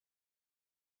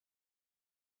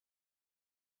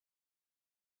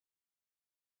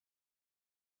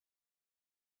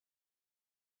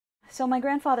So my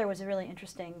grandfather was a really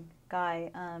interesting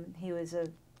guy. He was a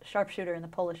sharpshooter in the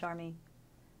Polish army,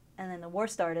 and then the war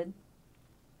started.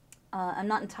 I'm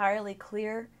not entirely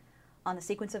clear on the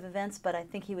sequence of events, but I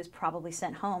think he was probably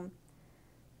sent home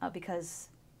because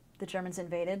the Germans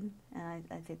invaded, and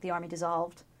I think the army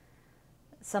dissolved.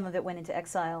 Some of it went into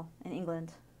exile in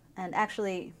England. And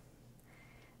actually,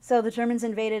 so the Germans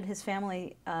invaded his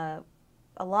family. A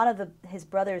lot of his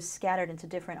brothers scattered into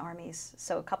different armies.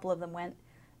 So a couple of them went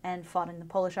and fought in the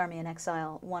Polish army in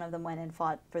exile. One of them went and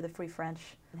fought for the Free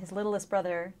French. His littlest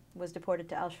brother was deported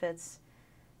to Auschwitz.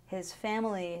 His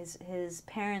family, his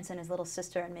parents and his little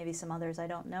sister and maybe some others, I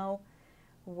don't know,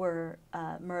 were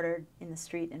murdered in the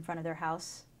street in front of their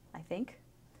house, I think.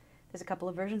 There's a couple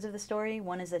of versions of the story.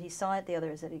 One is that he saw it, the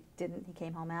other is that he didn't. He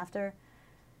came home after.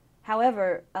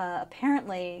 However,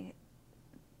 apparently,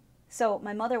 so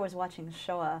my mother was watching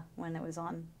Shoah when it was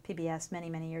on PBS many,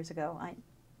 many years ago. I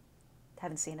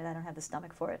haven't seen it. I don't have the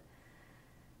stomach for it.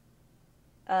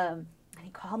 And he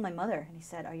called my mother and he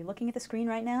said, "Are you looking at the screen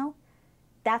right now?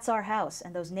 That's our house.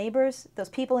 And those neighbors, those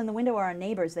people in the window are our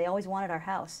neighbors. They always wanted our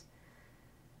house."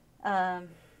 At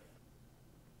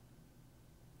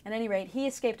any rate, he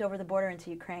escaped over the border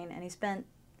into Ukraine, and he spent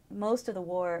most of the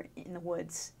war in the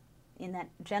woods, in that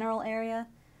general area.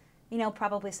 You know,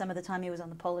 probably some of the time he was on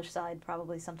the Polish side,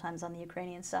 probably sometimes on the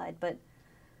Ukrainian side, but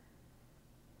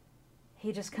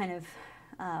he just kind of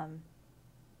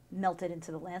melted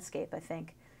into the landscape, I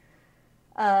think.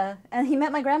 And he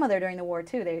met my grandmother during the war,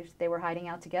 too. They were hiding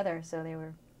out together, so they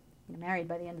were married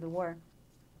by the end of the war.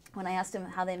 When I asked him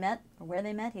how they met, or where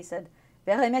they met, he said,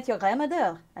 "Where I met your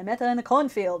grandmother? I met her in the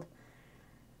cornfield.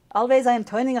 Always I am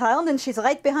turning around and she's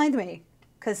right behind me."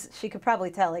 Because she could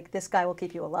probably tell, like, this guy will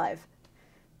keep you alive.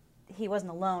 He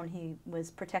wasn't alone. He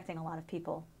was protecting a lot of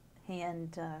people. He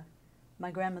and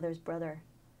my grandmother's brother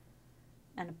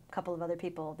and a couple of other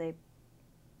people, they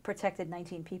protected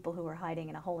 19 people who were hiding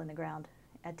in a hole in the ground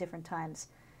at different times.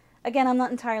 Again, I'm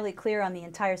not entirely clear on the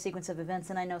entire sequence of events,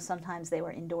 and I know sometimes they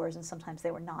were indoors and sometimes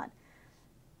they were not.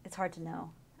 It's hard to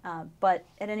know. But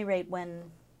at any rate,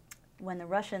 when the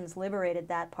Russians liberated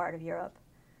that part of Europe,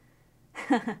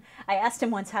 I asked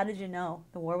him once, "How did you know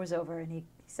the war was over?" And he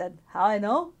said, "How I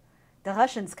know? The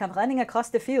Russians come running across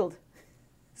the field."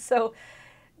 So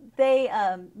they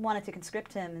wanted to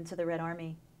conscript him into the Red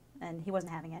Army, and he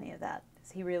wasn't having any of that.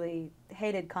 He really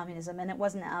hated communism, and it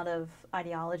wasn't out of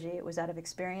ideology, it was out of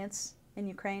experience in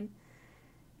Ukraine.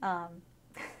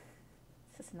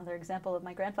 This is another example of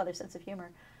my grandfather's sense of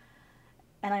humor.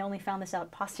 And I only found this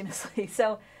out posthumously.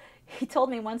 So he told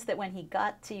me once that when he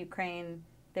got to Ukraine,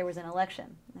 there was an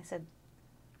election. And I said,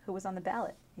 "Who was on the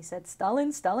ballot?" He said,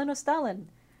 "Stalin, Stalin, or Stalin."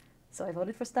 So I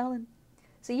voted for Stalin.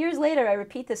 So years later, I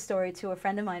repeat this story to a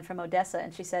friend of mine from Odessa,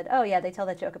 and she said, "Oh yeah, they tell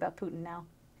that joke about Putin now."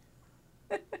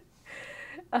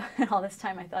 And all this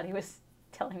time I thought he was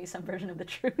telling me some version of the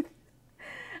truth.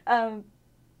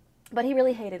 But he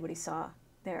really hated what he saw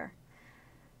there.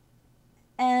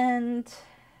 And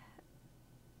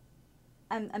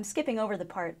I'm skipping over the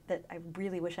part that I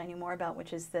really wish I knew more about,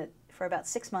 which is that for about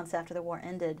 6 months after the war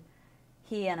ended,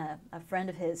 he and a friend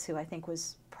of his, who I think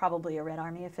was probably a Red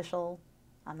Army official,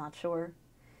 I'm not sure,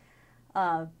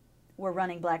 were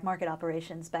running black market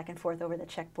operations back and forth over the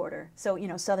Czech border. So, you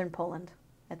know, southern Poland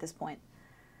at this point.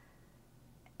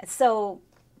 So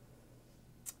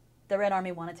the Red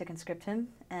Army wanted to conscript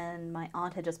him, and my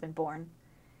aunt had just been born,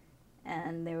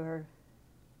 and they were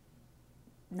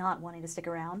not wanting to stick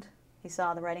around. He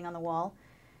saw the writing on the wall.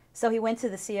 So he went to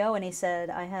the CO and he said,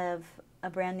 "I have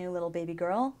a brand new little baby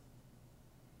girl,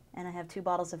 and I have 2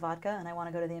 bottles of vodka, and I want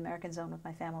to go to the American zone with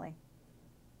my family."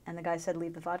 And the guy said,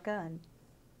 "Leave the vodka and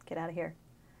get out of here."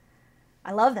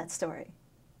 I love that story.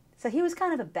 So he was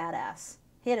kind of a badass.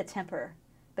 He had a temper,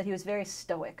 but he was very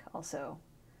stoic also.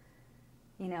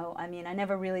 You know, I mean, I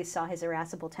never really saw his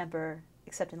irascible temper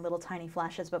except in little tiny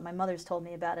flashes, but my mother's told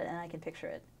me about it and I can picture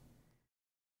it.